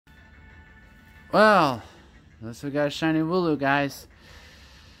Well, unless we got a shiny Wooloo, guys.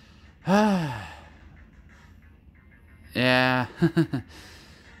 Yeah.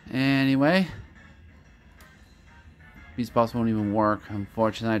 Anyway. These balls won't even work.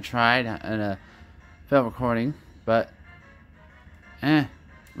 Unfortunately, I tried at a failed recording, but what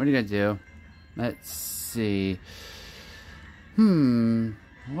are you gonna do? Let's see.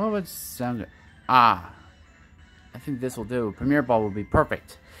 What would sound good? I think this will do. Premier Ball will be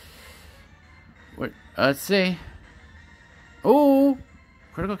perfect. Let's see. Ooh,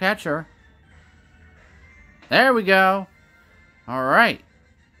 critical capture. There we go. All right.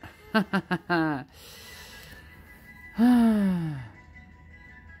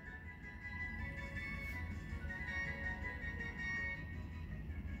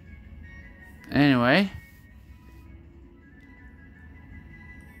 Anyway.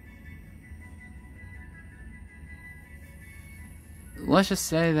 Let's just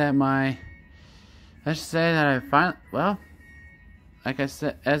say that I finally, well, like I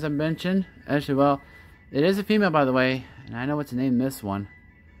said, as I mentioned, actually, well, it is a female, by the way, and I know what to name this one.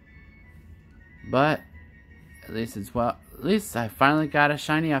 But at least I finally got a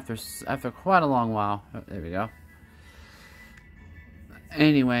shiny after quite a long while. Oh, there we go.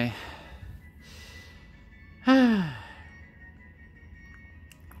 Anyway.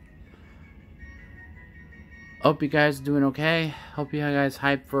 Hope you guys are doing okay. Hope you guys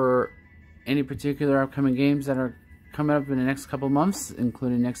hyped for any particular upcoming games that are coming up in the next couple months,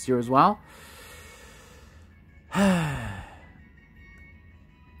 including next year as well.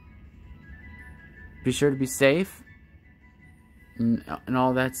 Be sure to be safe and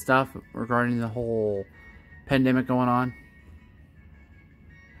all that stuff regarding the whole pandemic going on.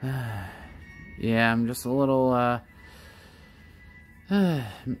 Yeah, I'm just a little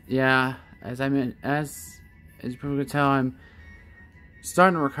yeah, as you probably could tell, I'm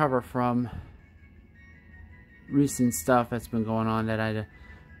starting to recover from recent stuff that's been going on that I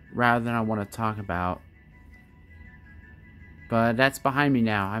want to talk about. But that's behind me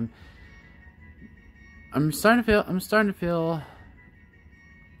now. I'm starting to feel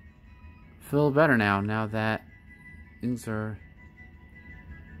better now that things are,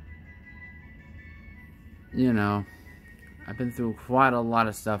 you know, I've been through quite a lot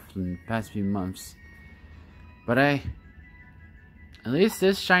of stuff in the past few months. But at least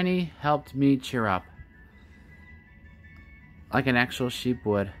this shiny helped me cheer up. Like an actual sheep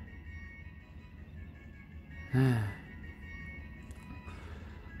would.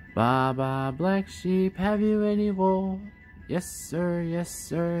 Baba, black sheep, have you any wool? Yes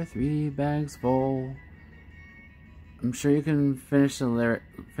sir, 3 bags full. I'm sure you can finish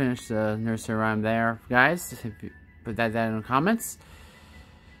the nursery rhyme there, guys. If you put that down in the comments.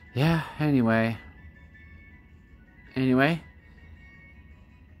 Yeah, anyway,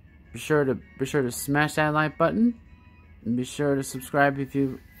 be sure to smash that like button, and be sure to subscribe if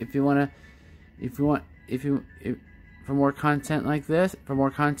you want for more content like this. For more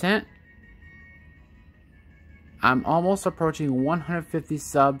content, I'm almost approaching 150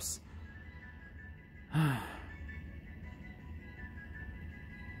 subs.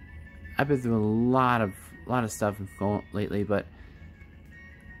 I've been through a lot of stuff lately, but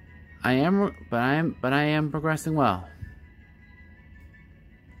I am progressing well.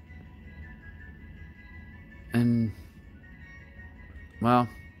 And well,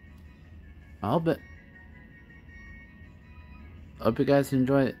 I hope you guys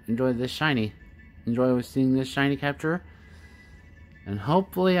enjoy this shiny. Enjoy seeing this shiny capture. And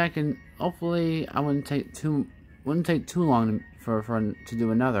hopefully I wouldn't take too long to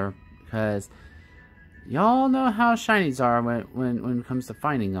do another, because y'all know how shinies are when it comes to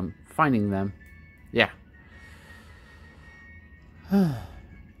finding them. Yeah.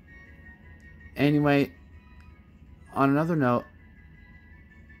 Anyway, on another note,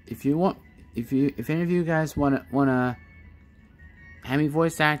 if any of you guys wanna have me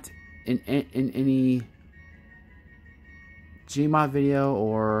voice act in any Gmod video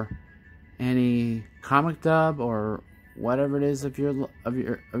or any comic dub or whatever it is of your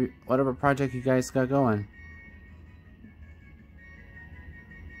whatever project you guys got going,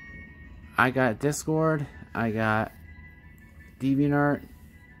 I got Discord, I got DeviantArt,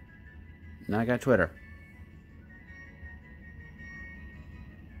 and I got Twitter.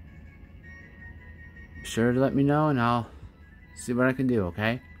 Be sure to let me know and I'll see what I can do,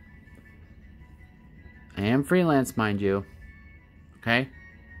 okay? I am freelance, mind you. Okay?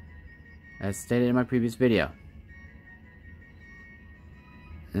 As stated in my previous video.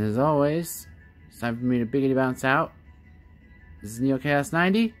 And as always, it's time for me to biggity bounce out. This is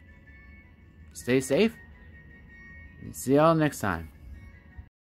NeoChaos90. Stay safe. And see y'all next time.